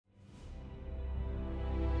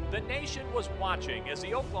The nation was watching as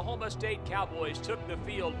the Oklahoma State Cowboys took the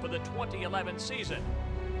field for the 2011 season.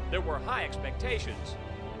 There were high expectations.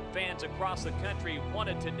 Fans across the country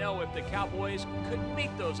wanted to know if the Cowboys could meet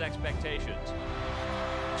those expectations.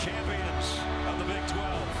 Champions of the Big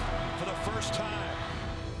 12 for the first time.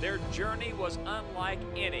 Their journey was unlike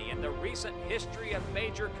any in the recent history of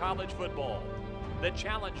major college football. The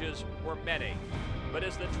challenges were many, but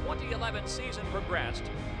as the 2011 season progressed,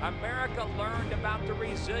 America learned about the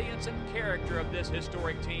resilience and character of this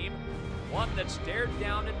historic team, one that stared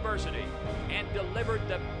down adversity and delivered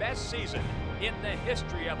the best season in the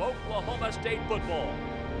history of Oklahoma State football.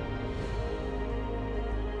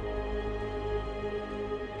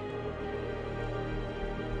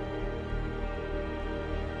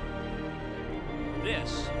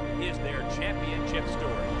 This is their championship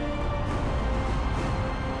story.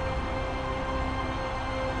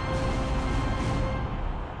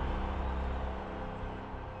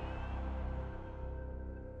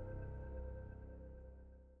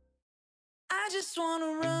 I just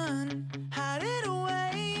wanna run, hide it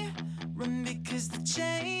away, run because they're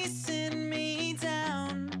chasing me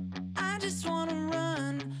down. I just wanna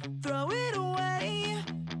run, throw it away,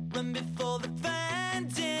 run before they're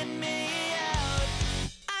finding me out.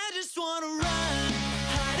 I just wanna run,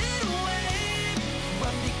 hide it away,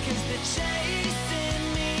 run because they're chasing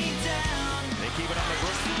me down. They keep it on the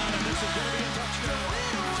first line, and this is going to be a touchdown. Throw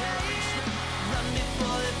it away, run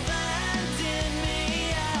before they're finding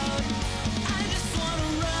me out. I just wanna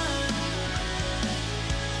run,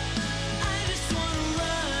 I just wanna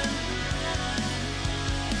run,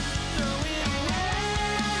 throw it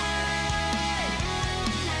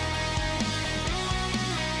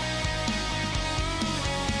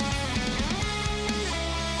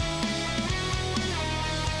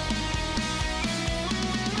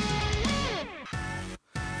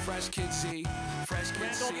Fresh Kid Z, Fresh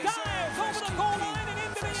Kid Z. Randall dives over the goal line and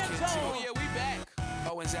into the end zone. Oh yeah, we back.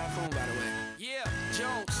 Oh, and Zafoon, by the way. Yeah,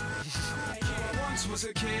 Jones. Once was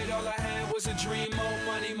a kid, all I had was a dream. More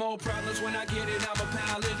money, more problems. When I get it, I'ma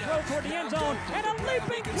pound it Throw out. toward the end zone, and a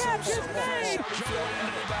leaping catch is made.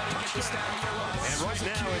 And right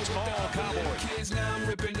now, it's all Cowboys. Kids now I'm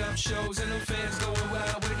ripping up shows, and the fans going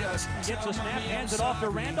wild with us. Gets a snap, hands it off to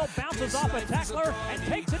Randall, bounces off a tackler, and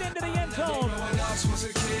takes it into the end zone. When I was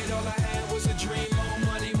a kid, all I had was a dream. More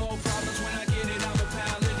money, more problems. When I get it, I'ma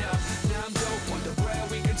pound it out. Now I'm dope on the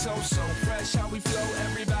bread we can toast. So fresh how we flow.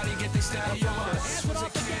 Everybody get their style on. Hands it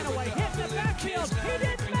off to Ganaway, hit the backfield. He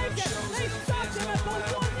didn't make it. They stopped him at the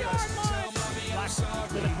 1-yard line. Black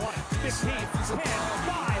to the 20, 15, 10,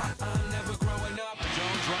 5. I'm never growing up.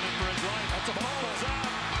 Jones running for his life. That's a ball is out,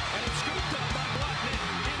 and it's scooped up by Blackman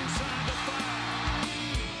inside the 5.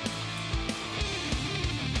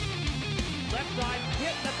 Left side,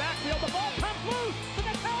 hit in the backfield. The ball comes loose, and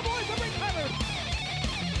the Cowboys have recovered.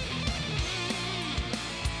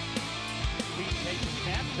 He takes the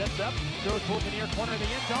snap, sets up, throws toward the near corner of the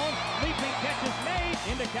end zone. Leaping catch is made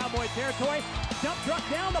into Cowboy territory. Dump truck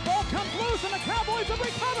down, the ball comes loose, and the Cowboys have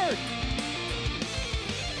recovered.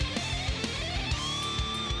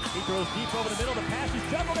 He throws deep over the middle. The pass is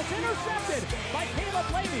juggled. It's intercepted by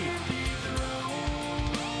Caleb Levy.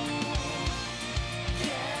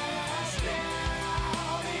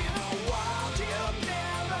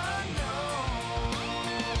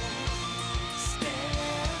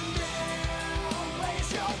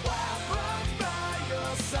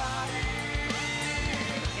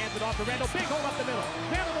 Hands it off to Randall. Big hole up the middle.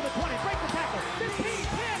 Down to the 20. Break the tackle. 15,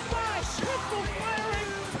 10, 5. Pistols firing.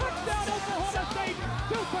 Touchdown Oklahoma State.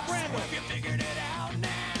 Super Randall. You figured it out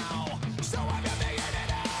now, so have you figured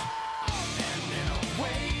it out? And in a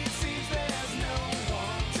way it seems there's no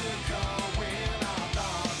one to go when our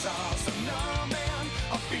thoughts are so numb and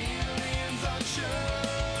our feelings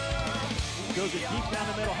unsure. Goes it deep down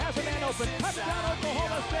the middle. Has a man open. Touchdown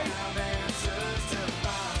Oklahoma State. Have answers to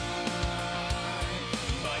find.